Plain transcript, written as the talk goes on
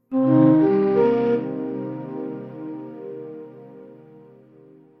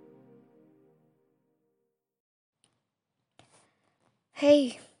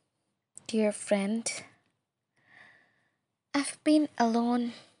Hey, dear friend, I've been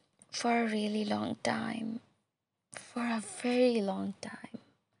alone for a really long time. For a very long time.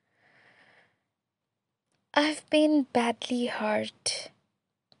 I've been badly hurt.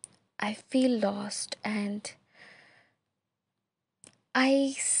 I feel lost and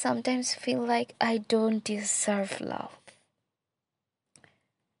I sometimes feel like I don't deserve love.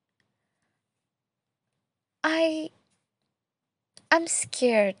 I I'm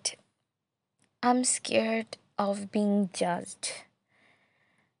scared. I'm scared of being judged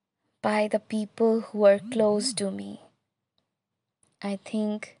by the people who are close to me. I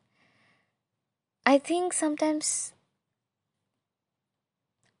think I think sometimes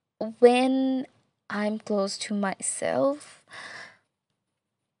when I'm close to myself,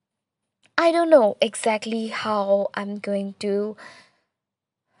 I don't know exactly how I'm going to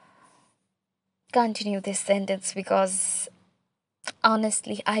continue this sentence because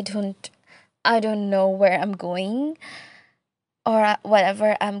honestly I don't know where I'm going or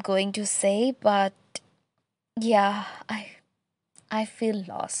whatever I'm going to say, but yeah, I feel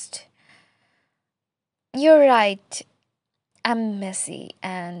lost. You're right. I'm messy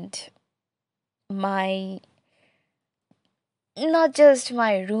and my not just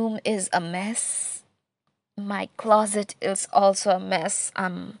my room is a mess. My closet is also a mess.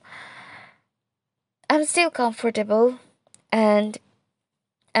 I'm still comfortable and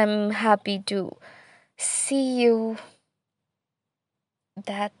I'm happy to see you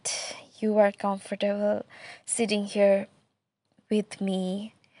that you are comfortable sitting here with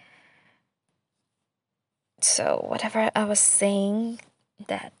me. So, whatever I was saying,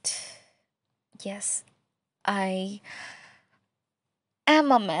 that yes, I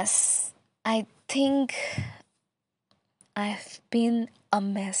am a mess. I think I've been a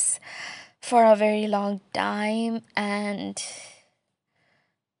mess for a very long time, and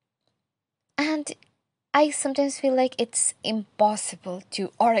I sometimes feel like it's impossible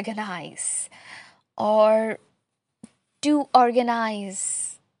to organize or to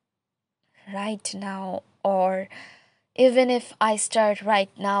organize right now, or even if I start right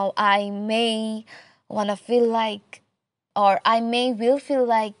now, I may want to feel like, or I may will feel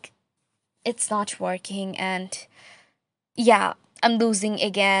like it's not working, and yeah, I'm losing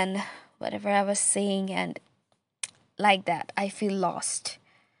again, whatever I was saying, and like that, I feel lost.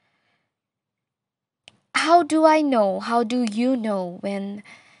 How do I know? How do you know when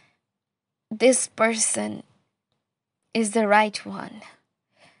this person is the right one?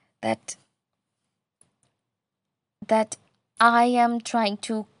 That that I am trying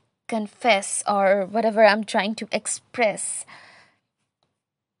to confess or whatever I'm trying to express.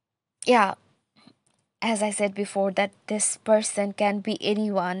 Yeah, as I said before, that this person can be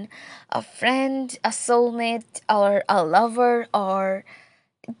anyone, a friend, a soulmate, or a lover, or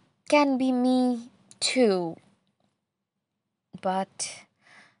can be me too. But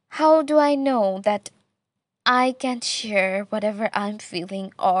how do I know that I can share whatever I'm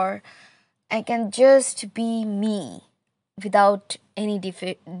feeling, or I can just be me without any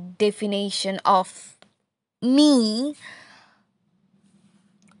definition of me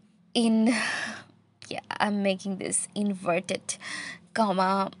in yeah, I'm making this inverted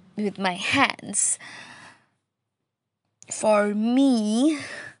comma with my hands. For me,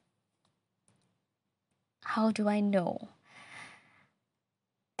 how do I know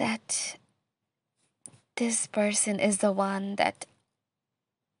that this person is the one that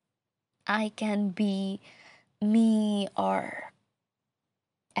I can be me, or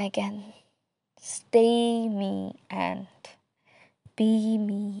I can stay me and be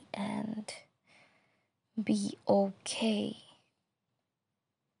me and be okay?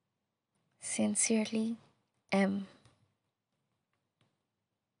 Sincerely, M.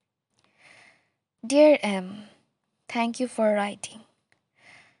 Dear M, thank you for writing.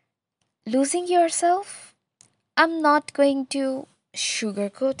 Losing yourself? I'm not going to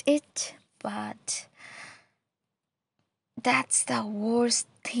sugarcoat it, but that's the worst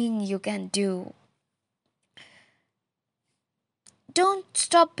thing you can do. Don't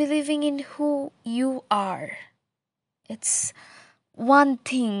stop believing in who you are. It's one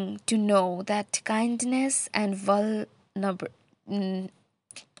thing to know that kindness and vulnerable.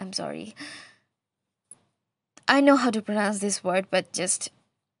 I'm sorry. I know how to pronounce this word, but just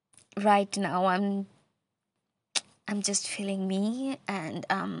right now I'm just feeling me and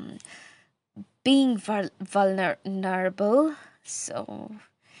being vulnerable. So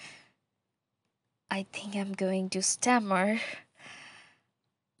I think I'm going to stammer.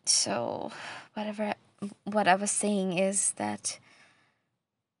 So whatever what I was saying is that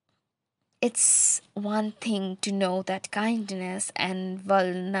It's one thing to know that kindness and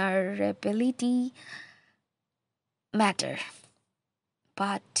vulnerability matter,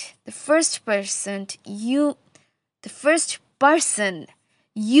 but the first person you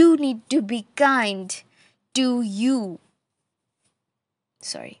need to be kind to you.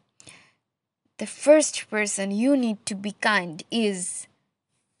 Sorry. The first person you need to be kind is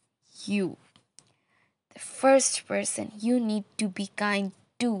you. The first person you need to be kind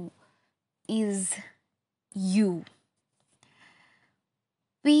to is you.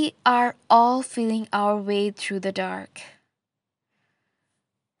 We are all feeling our way through the dark.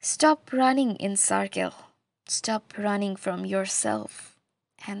 Stop running in circle. Stop running from yourself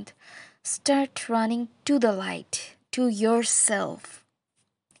and start running to the light, to yourself.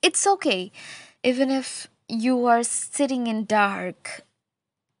 It's okay even if you are sitting in dark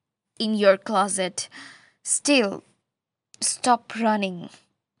in your closet. Still stop running.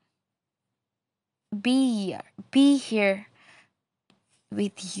 Be here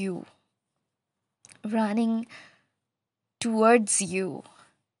with you. Running towards you.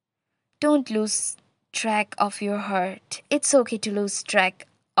 Don't lose track of your heart. It's okay to lose track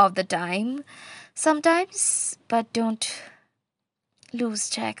of the time sometimes, but don't lose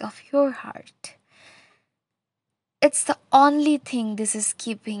track of your heart. It's the only thing this is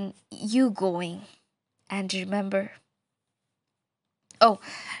keeping you going. And oh,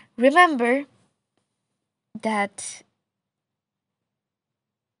 remember that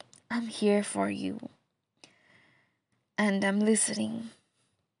I'm here for you and I'm listening.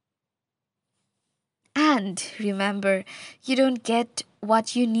 And remember, you don't get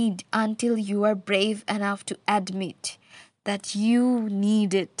what you need until you are brave enough to admit that you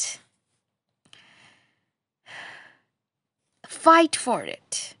need it. Fight for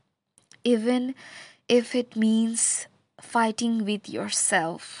it, even if it means fighting with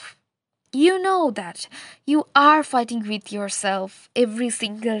yourself. You know that you are fighting with yourself every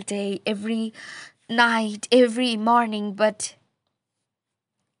single day, every night, every morning, but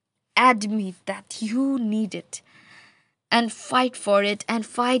admit that you need it and fight for it and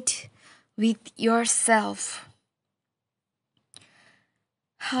fight with yourself.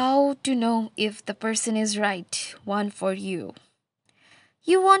 How to know if the person is right one for you?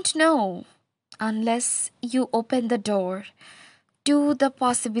 You won't know unless you open the door to the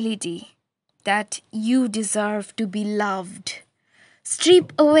possibility that you deserve to be loved.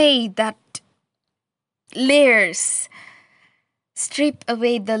 Strip away that layers. Strip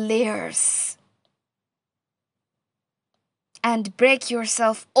away the layers and break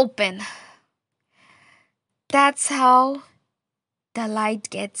yourself open. That's how the light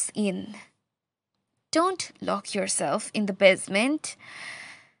gets in. Don't lock yourself in the basement.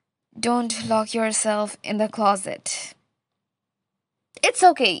 Don't lock yourself in the closet. It's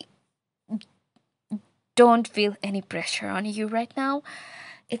okay. Don't feel any pressure on you right now.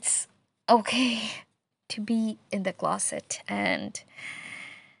 It's okay to be in the closet and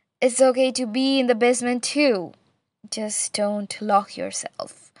it's okay to be in the basement too. Just don't lock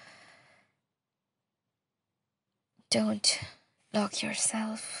yourself. Don't lock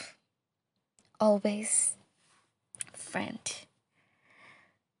yourself. Always, friend.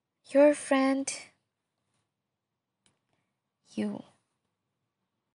 Your friend, you.